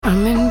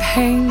I'm in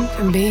pain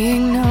from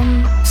being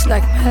numb. It's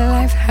like my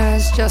life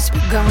has just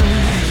begun.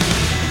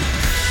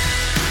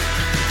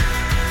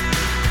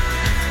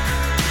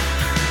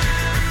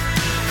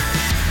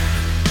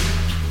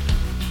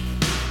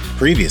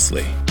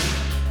 Previously,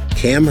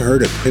 Cam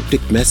heard a cryptic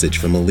message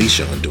from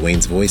Alicia on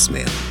Dwayne's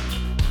voicemail,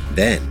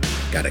 then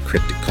got a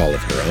cryptic call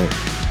of her own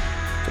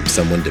from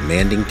someone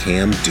demanding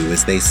Cam do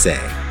as they say.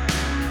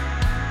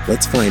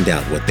 Let's find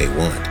out what they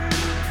want.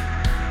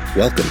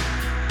 Welcome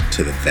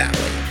to the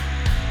Valley.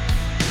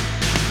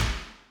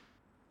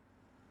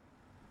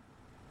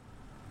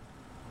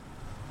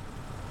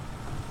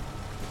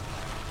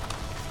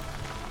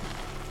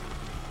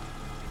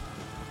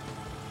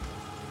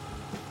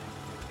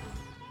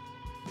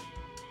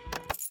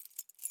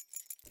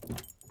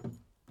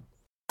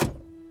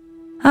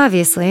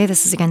 Obviously,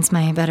 this is against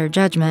my better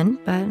judgment,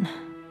 but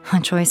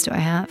what choice do I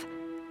have?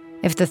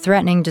 If the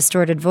threatening,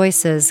 distorted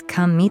voices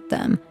come meet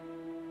them,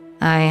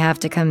 I have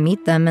to come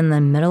meet them in the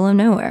middle of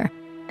nowhere.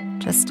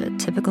 Just a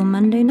typical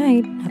Monday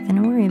night,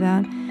 nothing to worry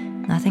about,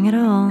 nothing at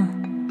all.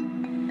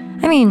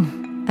 I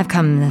mean, I've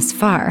come this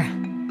far,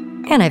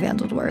 and I've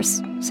handled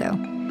worse, so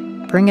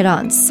bring it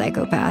on,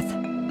 psychopath,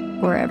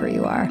 wherever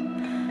you are.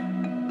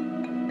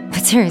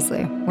 But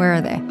seriously, where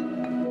are they?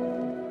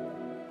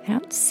 I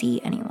don't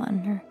see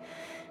anyone or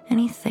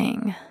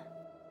anything.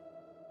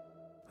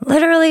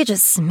 Literally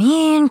just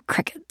me and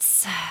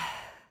crickets.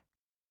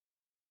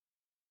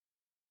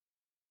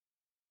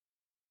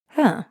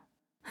 Huh.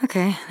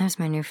 Okay, there's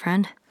my new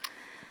friend.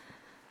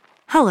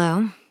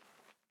 Hello.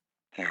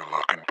 You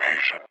look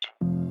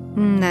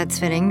impatient. That's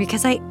fitting,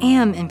 because I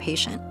am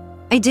impatient.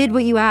 I did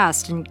what you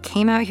asked and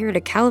came out here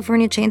to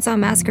California Chainsaw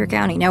Massacre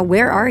County. Now,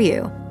 where are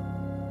you?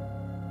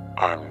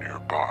 I'm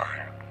nearby,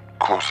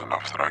 close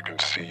enough that I can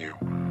see you.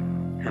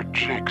 Your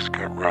cheeks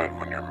get red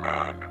when you're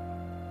mad.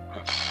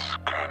 It's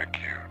kinda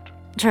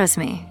cute. Trust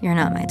me, you're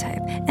not my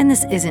type. And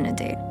this isn't a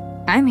date.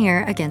 I'm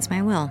here against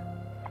my will.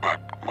 But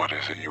what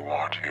is it you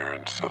want here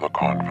in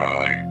Silicon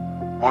Valley?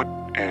 What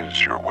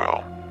is your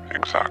will,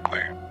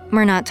 exactly?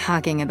 We're not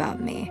talking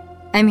about me.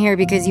 I'm here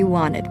because you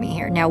wanted me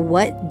here. Now,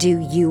 what do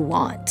you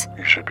want?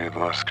 You should be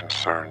less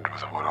concerned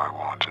with what I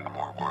want and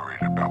more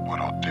worried about what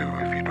I'll do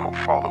if you don't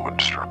follow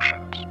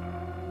instructions.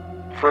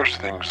 First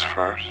things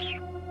first,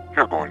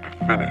 you're going to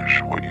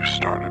finish what you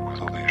started with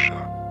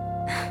Alicia.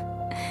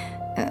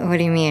 What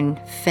do you mean,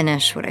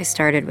 finish what I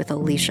started with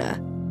Alicia?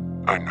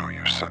 I know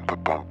you sent the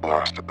bump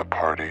blast at the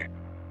party,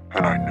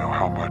 and I know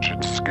how much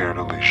it scared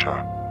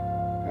Alicia.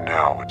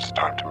 Now it's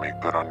time to make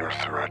good on your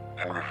threat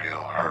and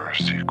reveal her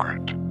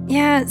secret.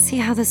 Yeah, see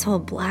how this whole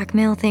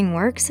blackmail thing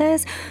works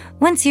is?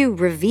 Once you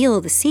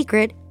reveal the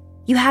secret,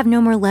 you have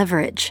no more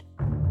leverage.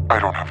 I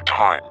don't have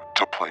time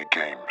to play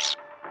games.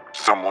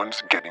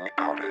 Someone's getting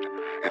outed.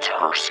 It's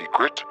her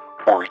secret,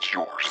 or it's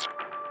yours.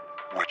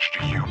 Which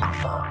do you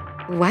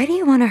prefer? Why do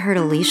you want to hurt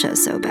Alicia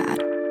so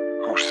bad?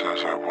 Who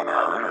says I want to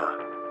hurt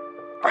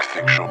her? I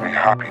think she'll be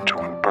happy to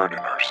unburden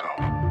herself.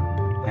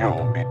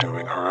 You'll be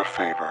doing her a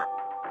favor.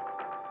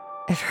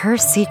 If her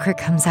secret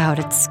comes out,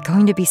 it's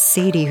going to be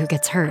Sadie who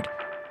gets hurt.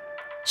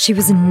 She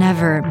was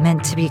never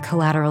meant to be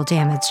collateral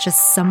damage,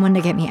 just someone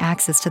to get me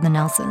access to the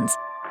Nelsons.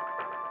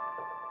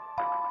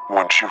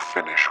 Once you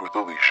finish with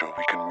Alicia,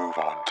 we can move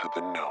on to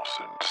the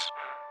Nelsons.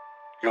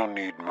 You'll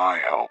need my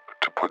help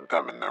to put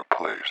them in their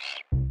place.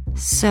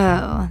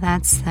 So,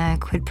 that's the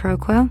quid pro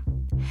quo?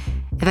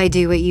 If I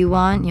do what you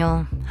want,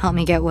 you'll help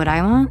me get what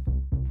I want?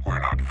 We're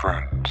not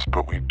friends,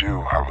 but we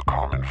do have a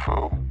common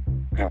foe.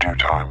 In due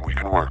time, we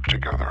can work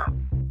together.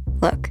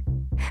 Look,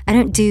 I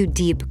don't do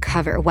deep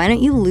cover. Why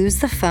don't you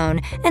lose the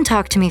phone and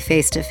talk to me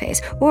face to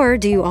face? Or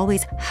do you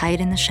always hide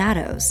in the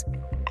shadows?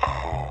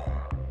 Oh,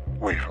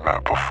 we've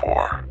met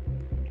before.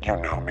 You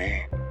know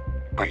me,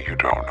 but you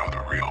don't know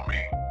the real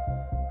me.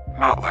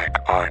 Not like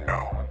I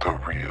know the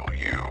real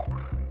you.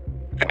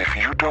 And if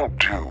you don't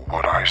do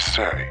what I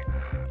say,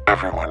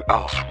 everyone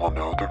else will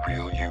know the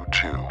real you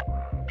too,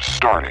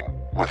 starting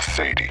with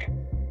Sadie.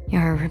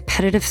 Your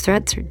repetitive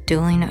threats are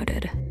duly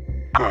noted.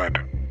 Good.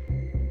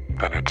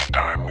 Then it's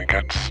time we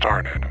get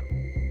started.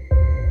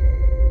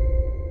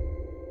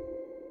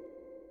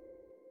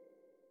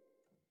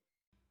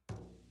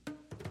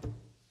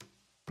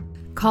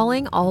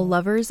 Calling all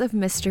lovers of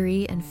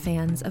mystery and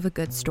fans of a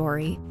good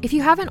story. If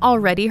you haven't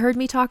already heard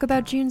me talk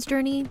about June's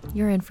Journey,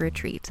 you're in for a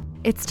treat.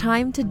 It's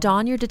time to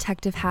don your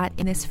detective hat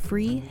in this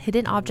free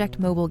hidden object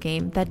mobile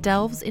game that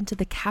delves into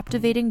the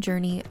captivating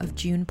journey of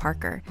June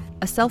Parker,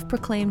 a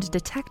self-proclaimed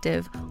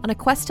detective on a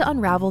quest to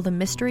unravel the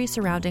mystery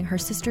surrounding her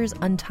sister's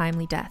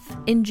untimely death.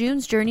 In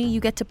June's Journey, you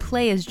get to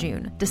play as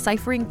June,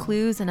 deciphering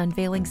clues and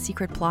unveiling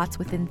secret plots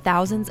within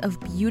thousands of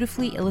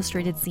beautifully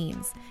illustrated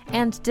scenes.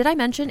 And did I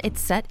mention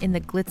it's set in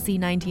the glitzy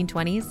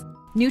 1920s?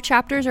 New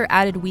chapters are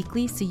added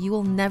weekly, so you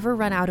will never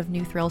run out of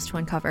new thrills to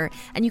uncover,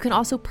 and you can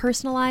also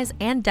personalize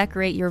and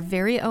decorate your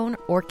very own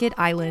Orchid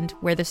Island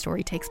where the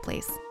story takes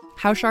place.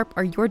 How sharp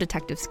are your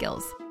detective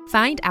skills?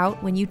 Find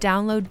out when you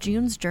download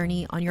June's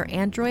Journey on your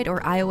Android or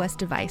iOS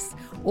device,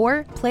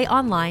 or play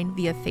online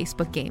via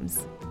Facebook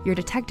Games. Your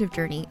detective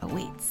journey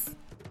awaits.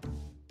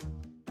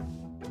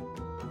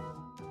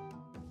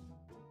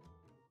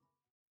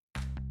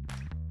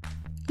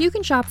 You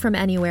can shop from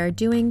anywhere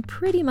doing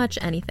pretty much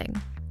anything.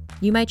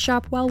 You might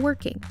shop while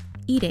working,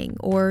 eating,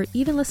 or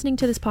even listening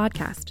to this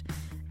podcast.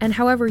 And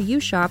however you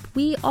shop,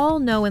 we all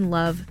know and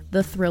love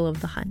the thrill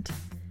of the hunt.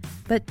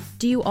 But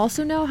do you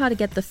also know how to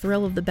get the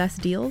thrill of the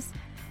best deals?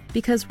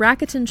 Because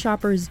Rakuten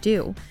shoppers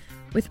do.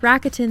 With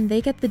Rakuten,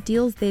 they get the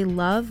deals they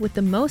love with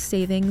the most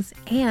savings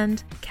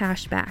and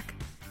cash back.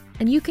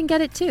 And you can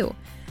get it too.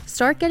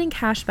 Start getting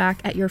cash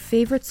back at your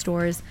favorite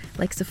stores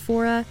like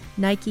Sephora,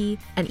 Nike,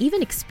 and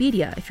even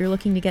Expedia if you're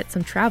looking to get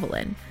some travel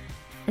in.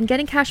 And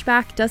getting cash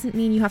back doesn't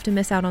mean you have to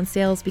miss out on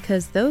sales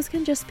because those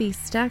can just be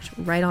stacked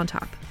right on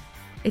top.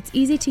 It's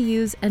easy to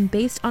use and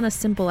based on a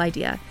simple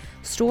idea.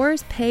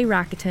 Stores pay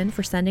Rakuten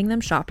for sending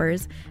them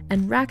shoppers,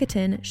 and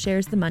Rakuten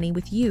shares the money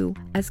with you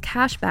as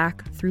cash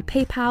back through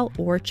PayPal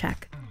or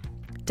check.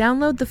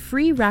 Download the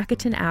free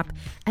Rakuten app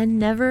and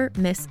never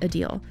miss a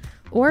deal.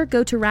 Or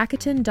go to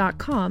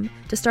Rakuten.com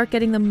to start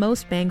getting the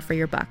most bang for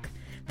your buck.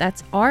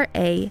 That's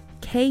Rakuten.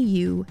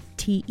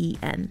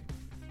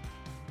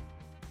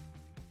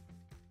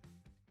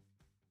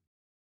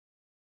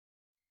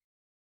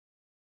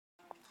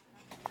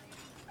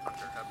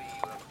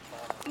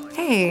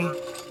 Hey.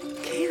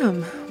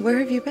 Cam, where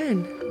have you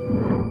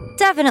been?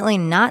 Definitely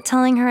not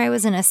telling her I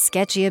was in a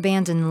sketchy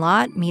abandoned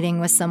lot meeting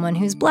with someone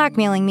who's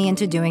blackmailing me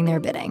into doing their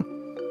bidding.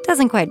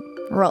 Doesn't quite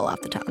roll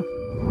off the tongue.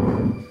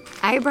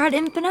 I brought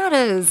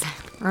empanadas.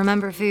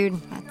 Remember food,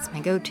 that's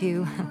my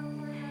go-to.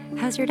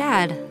 How's your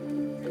dad?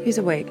 He's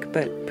awake,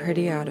 but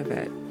pretty out of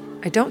it.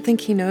 I don't think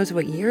he knows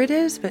what year it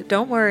is, but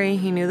don't worry,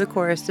 he knew the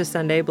chorus to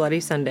Sunday Bloody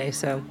Sunday,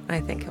 so I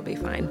think he'll be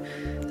fine.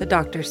 The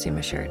doctors seem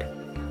assured.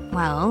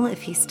 Well,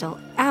 if he's still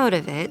out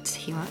of it,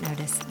 he won't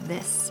notice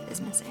this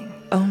is missing.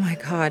 Oh my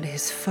God,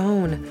 his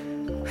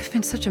phone. I've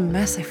been such a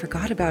mess, I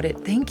forgot about it.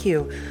 Thank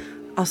you.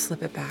 I'll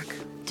slip it back.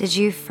 Did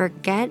you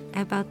forget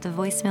about the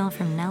voicemail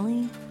from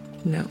Nellie?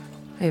 No,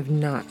 I have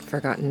not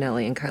forgotten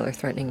Nellie and Kyler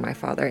threatening my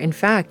father. In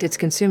fact, it's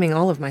consuming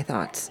all of my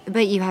thoughts.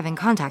 But you haven't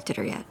contacted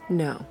her yet.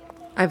 No,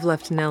 I've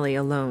left Nellie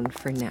alone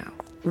for now.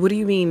 What do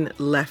you mean,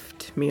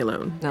 left me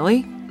alone?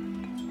 Nellie?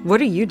 What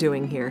are you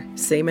doing here?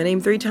 Say my name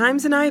 3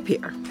 times and I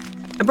appear.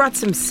 I brought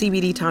some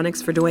CBD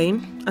tonics for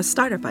Dwayne, a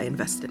startup I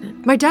invested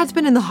in. My dad's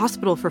been in the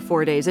hospital for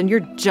 4 days, and you're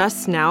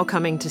just now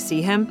coming to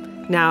see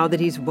him, now that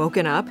he's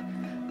woken up?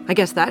 I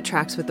guess that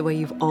tracks with the way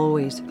you've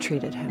always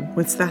treated him.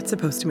 What's that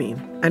supposed to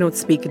mean? I don't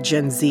speak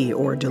Gen Z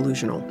or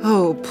delusional.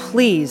 Oh,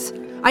 please.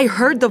 I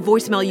heard the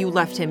voicemail you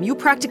left him. You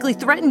practically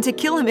threatened to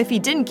kill him if he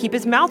didn't keep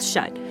his mouth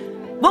shut.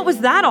 What was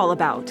that all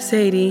about?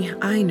 Sadie,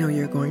 I know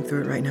you're going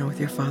through it right now with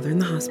your father in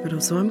the hospital,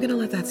 so I'm gonna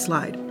let that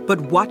slide. But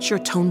watch your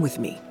tone with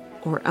me.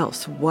 Or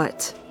else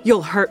what?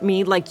 You'll hurt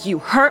me like you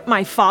hurt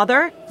my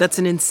father? That's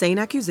an insane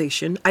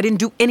accusation. I didn't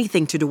do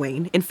anything to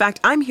Dwayne. In fact,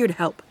 I'm here to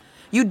help.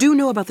 You do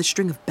know about the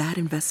string of bad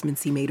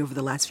investments he made over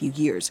the last few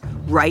years,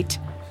 right?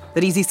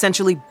 That he's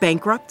essentially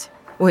bankrupt?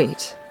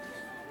 Wait.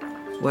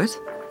 What?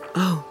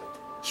 Oh,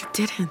 you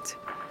didn't.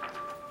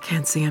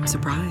 Can't say I'm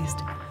surprised.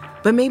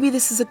 But maybe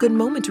this is a good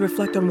moment to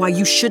reflect on why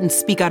you shouldn't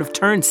speak out of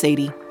turn,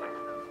 Sadie.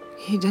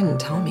 He didn't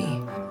tell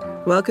me.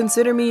 Well,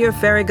 consider me your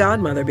fairy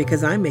godmother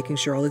because I'm making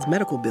sure all his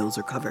medical bills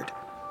are covered.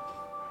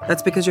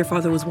 That's because your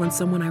father was once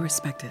someone I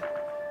respected.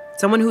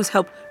 Someone who's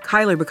helped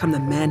Kyler become the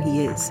man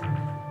he is.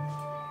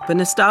 But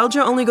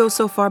nostalgia only goes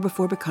so far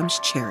before it becomes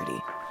charity.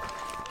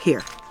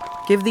 Here,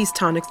 give these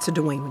tonics to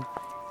Dwayne.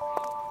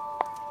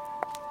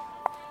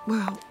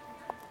 Wow.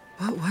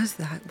 What was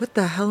that? What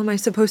the hell am I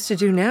supposed to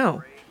do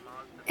now?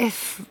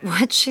 If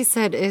what she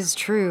said is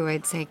true,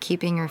 I'd say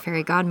keeping your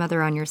fairy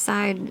godmother on your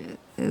side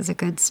is a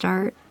good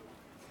start.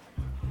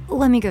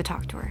 Let me go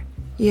talk to her.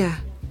 Yeah.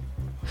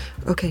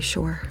 Okay,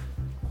 sure.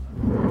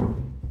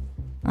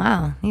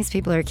 Wow, these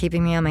people are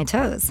keeping me on my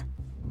toes.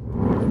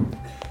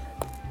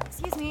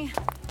 Excuse me.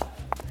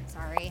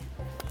 Sorry.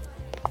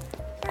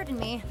 Pardon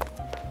me.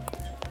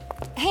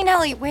 Hey,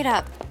 Nellie, wait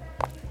up.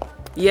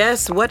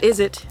 Yes, what is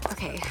it?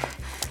 Okay.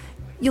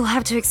 You'll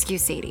have to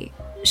excuse Sadie.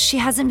 She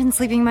hasn't been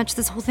sleeping much.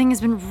 This whole thing has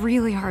been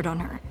really hard on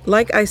her.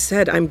 Like I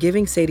said, I'm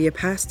giving Sadie a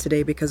pass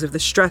today because of the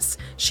stress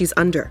she's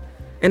under.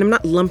 And I'm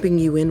not lumping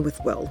you in with,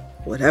 well,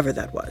 whatever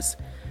that was.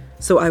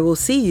 So I will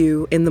see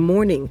you in the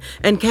morning.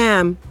 And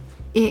Cam...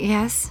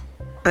 Yes?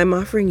 I'm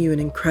offering you an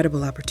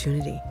incredible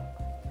opportunity.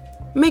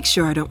 Make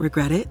sure I don't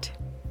regret it.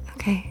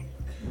 Okay.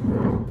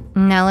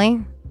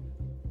 Nellie,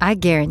 I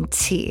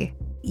guarantee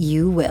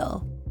you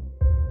will.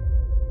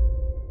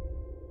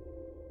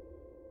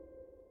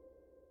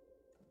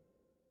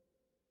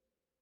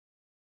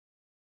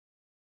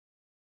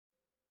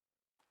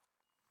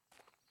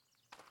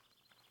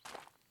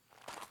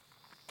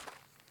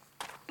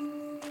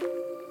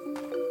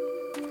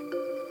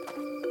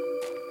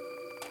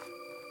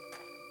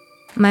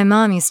 My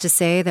mom used to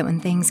say that when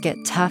things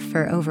get tough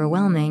or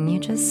overwhelming, you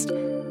just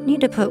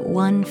need to put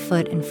one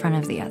foot in front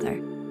of the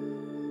other.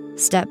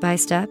 Step by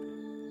step,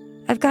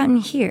 I've gotten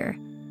here,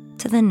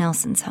 to the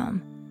Nelsons'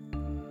 home.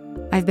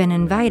 I've been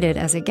invited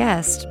as a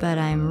guest, but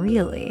I'm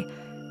really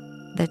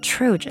the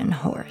Trojan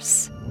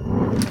horse.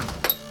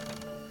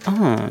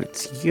 Oh,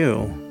 it's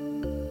you.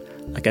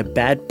 like a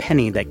bad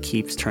penny that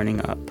keeps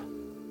turning up.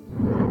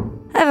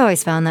 I've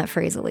always found that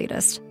phrase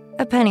elitist.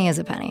 A penny is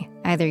a penny.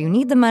 Either you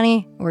need the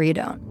money or you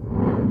don't.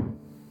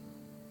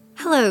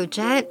 Hello,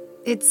 Jet.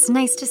 It's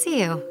nice to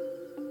see you.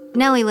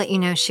 Nellie let you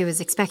know she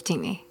was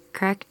expecting me,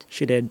 correct?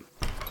 She did.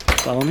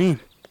 Follow me.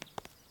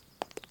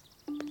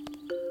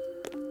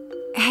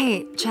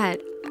 Hey,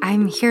 Jet.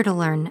 I'm here to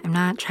learn. I'm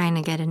not trying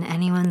to get in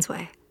anyone's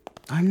way.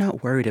 I'm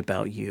not worried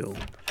about you.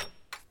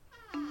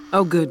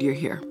 Oh, good, you're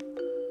here.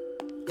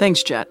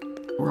 Thanks, Jet.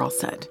 We're all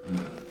set.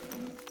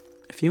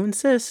 If you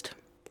insist.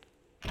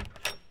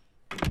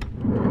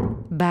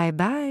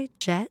 Bye-bye,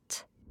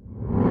 Jet.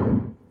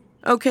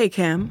 Okay,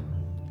 Cam.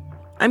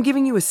 I'm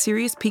giving you a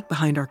serious peek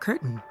behind our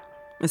curtain,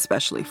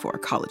 especially for a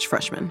college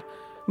freshman.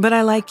 But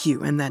I like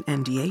you, and that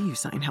NDA you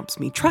signed helps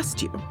me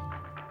trust you.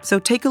 So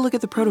take a look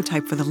at the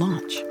prototype for the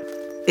launch.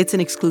 It's an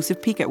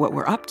exclusive peek at what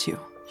we're up to.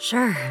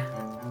 Sure.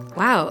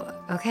 Wow,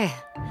 okay.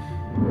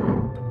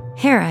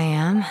 Here I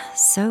am,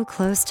 so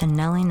close to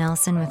Nellie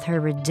Nelson with her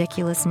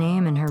ridiculous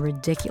name and her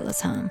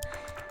ridiculous home.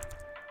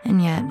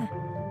 And yet,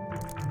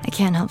 I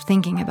can't help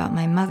thinking about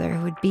my mother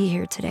who would be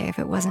here today if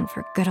it wasn't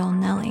for good old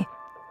Nellie,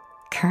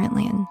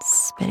 currently in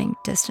spitting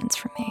distance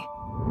from me.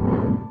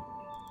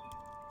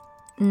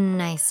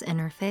 Nice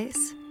interface.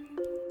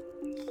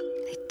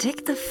 I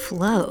dig the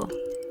flow.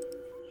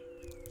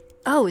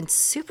 Oh, it's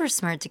super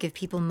smart to give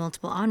people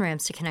multiple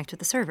on-ramps to connect with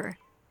the server.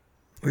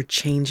 We're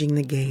changing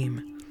the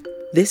game.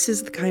 This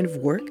is the kind of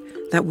work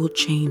that will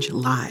change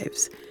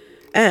lives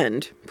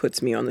and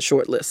puts me on the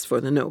short list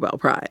for the Nobel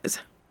Prize.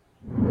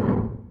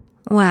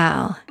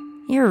 Wow,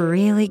 you're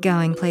really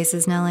going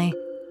places, Nellie.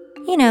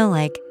 You know,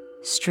 like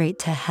straight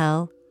to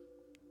hell.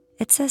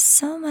 It says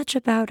so much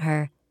about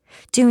her,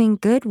 doing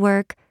good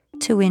work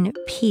to win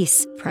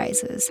peace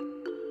prizes,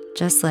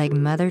 just like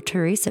Mother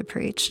Teresa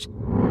preached.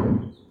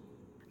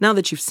 Now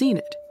that you've seen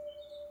it,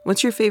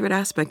 what's your favorite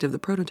aspect of the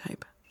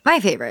prototype? My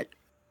favorite.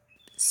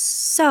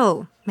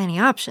 So many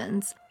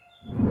options.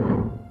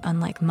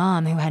 Unlike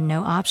Mom, who had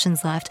no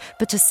options left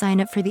but to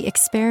sign up for the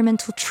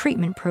experimental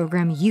treatment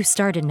program you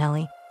started,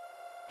 Nellie.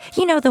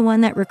 You know, the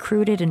one that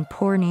recruited in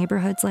poor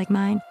neighborhoods like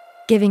mine,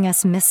 giving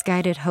us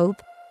misguided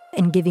hope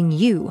and giving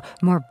you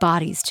more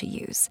bodies to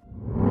use.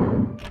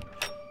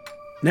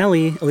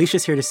 Nellie,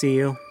 Alicia's here to see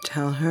you.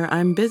 Tell her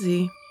I'm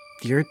busy.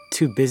 You're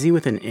too busy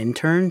with an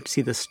intern to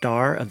see the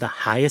star of the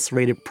highest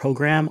rated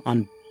program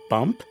on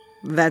Bump?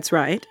 That's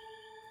right.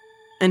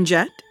 And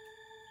Jet,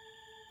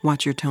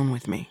 watch your tone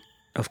with me.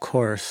 Of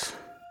course.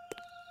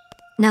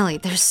 Nellie,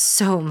 there's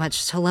so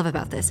much to love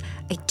about this.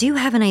 I do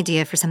have an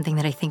idea for something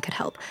that I think could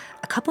help.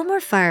 A couple more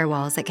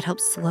firewalls that could help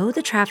slow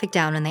the traffic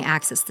down when they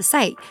access the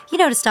site. You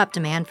know, to stop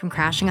demand from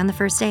crashing on the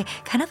first day,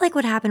 kind of like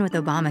what happened with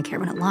Obamacare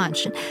when it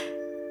launched. And,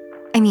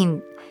 I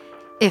mean,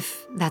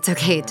 if that's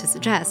okay to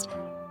suggest.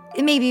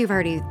 Maybe you've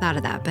already thought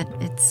of that, but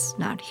it's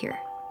not here.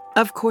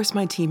 Of course,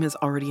 my team has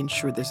already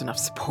ensured there's enough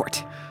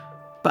support.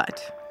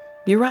 But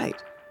you're right.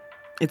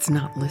 It's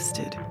not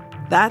listed.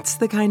 That's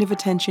the kind of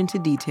attention to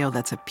detail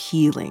that's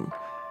appealing.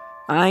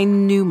 I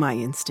knew my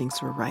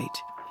instincts were right.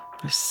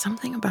 There's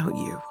something about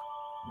you.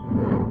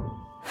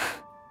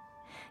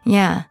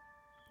 Yeah,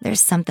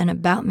 there's something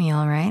about me,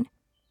 all right.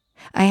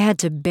 I had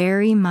to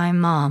bury my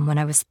mom when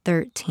I was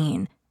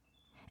 13,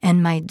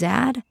 and my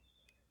dad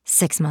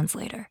 6 months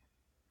later.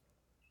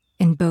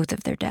 And both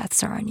of their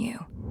deaths are on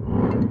you.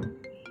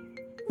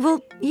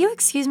 Will you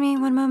excuse me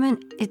one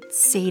moment? It's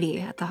Sadie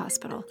at the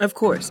hospital. Of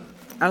course.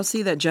 I'll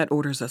see that Jet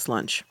orders us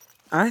lunch.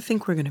 I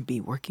think we're going to be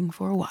working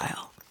for a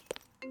while.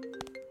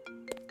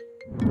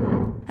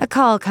 A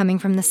call coming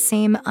from the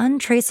same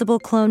untraceable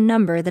clone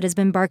number that has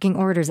been barking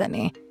orders at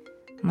me.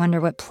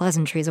 Wonder what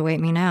pleasantries await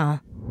me now.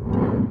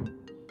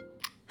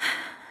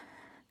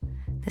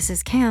 This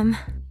is Cam.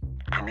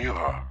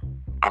 Camila,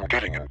 I'm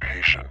getting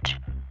impatient.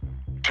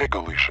 Take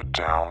Alicia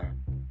down.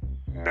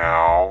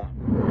 Now.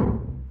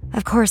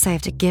 Of course I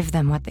have to give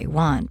them what they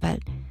want, but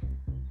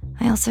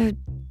I also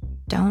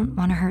don't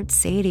want to hurt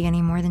Sadie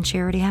any more than she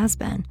already has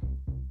been.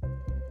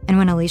 And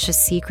when Alicia's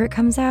secret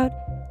comes out,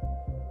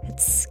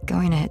 it's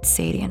going to hit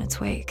Sadie in its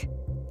wake.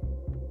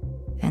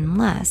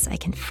 Unless I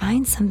can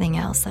find something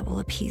else that will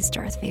appease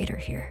Darth Vader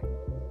here.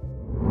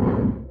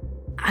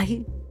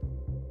 I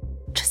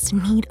just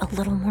need a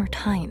little more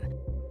time.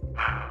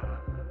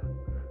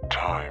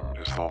 Time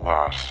is the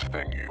last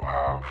thing you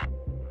have.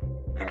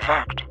 In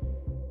fact,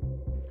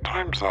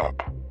 time's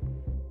up.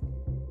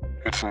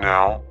 It's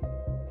now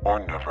or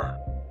never.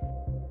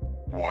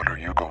 What are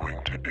you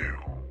going to do?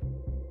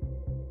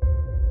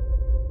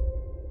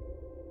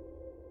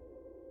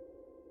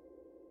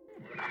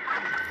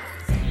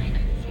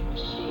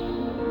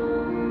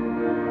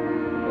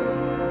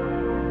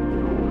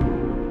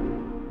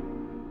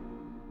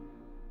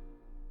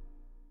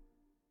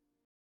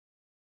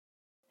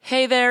 Hey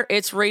Hey there,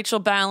 it's Rachel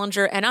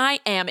Ballinger, and I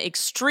am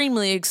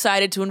extremely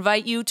excited to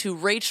invite you to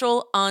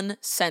Rachel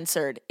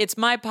Uncensored. It's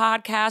my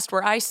podcast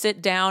where I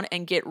sit down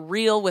and get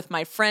real with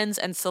my friends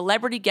and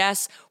celebrity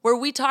guests, where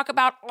we talk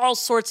about all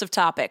sorts of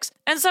topics.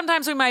 And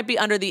sometimes we might be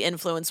under the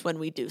influence when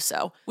we do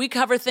so. We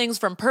cover things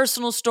from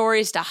personal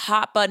stories to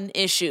hot button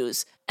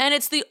issues. And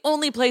it's the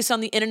only place on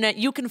the internet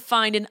you can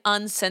find an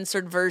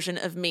uncensored version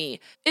of me.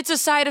 It's a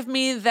side of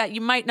me that you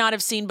might not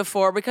have seen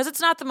before because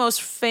it's not the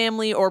most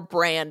family or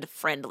brand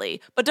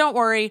friendly. But don't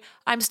worry,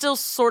 I'm still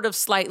sort of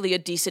slightly a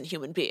decent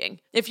human being.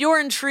 If you're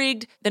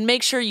intrigued, then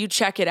make sure you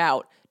check it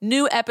out.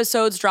 New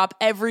episodes drop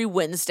every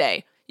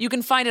Wednesday. You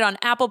can find it on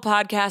Apple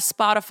Podcasts,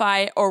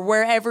 Spotify, or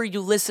wherever you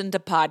listen to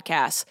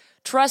podcasts.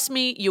 Trust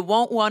me, you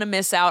won't want to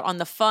miss out on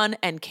the fun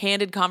and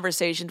candid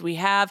conversations we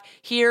have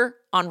here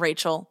on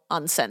Rachel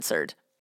Uncensored.